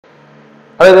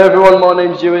Hello there everyone, my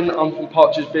name's Ewan, I'm from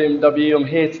Partridge BMW. I'm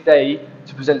here today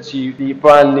to present to you the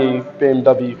brand new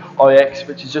BMW iX,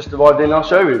 which has just arrived in our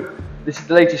showroom. This is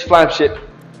the latest flagship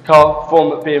car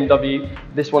from BMW.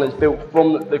 This one is built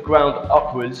from the ground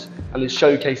upwards and is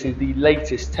showcasing the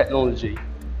latest technology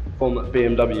from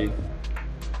BMW.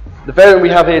 The variant we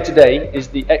have here today is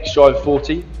the xDrive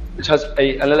 40, which has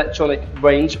an electronic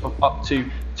range of up to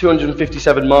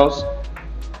 257 miles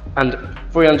and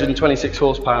 326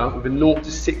 horsepower with a 0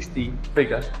 to 60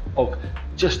 figure of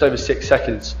just over 6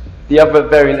 seconds. The other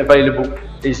variant available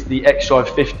is the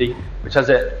xDrive 50, which has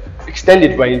an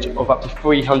extended range of up to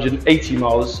 380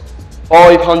 miles,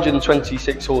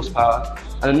 526 horsepower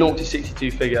and a 0 to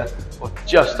 62 figure of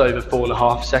just over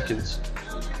 4.5 seconds.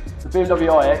 The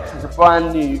BMW iX has a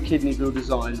brand new kidney grille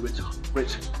design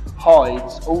which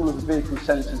hides all of the vehicle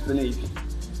sensors beneath.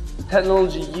 The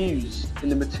technology used in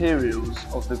the materials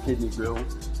of the kidney grille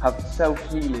have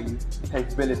self-healing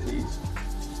capabilities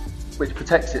which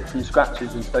protects it from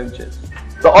scratches and stone chips.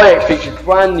 The iX features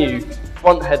brand new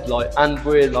front headlight and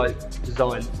rear light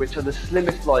design, which are the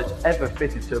slimmest lights ever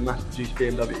fitted to a mass-produced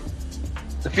BMW.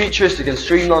 The futuristic and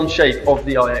streamlined shape of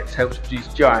the iX helps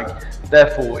reduce drag,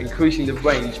 therefore increasing the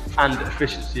range and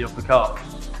efficiency of the car.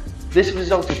 This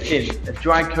resulted in a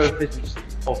drag coefficient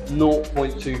of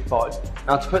 0.25.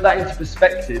 Now, to put that into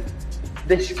perspective,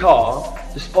 this car,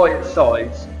 despite its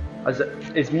size,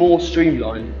 is more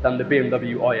streamlined than the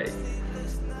BMW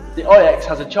i8. The iX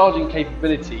has a charging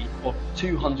capability of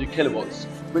 200 kilowatts,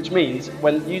 which means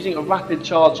when using a rapid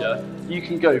charger, you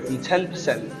can go from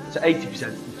 10% to 80%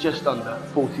 in just under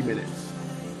 40 minutes.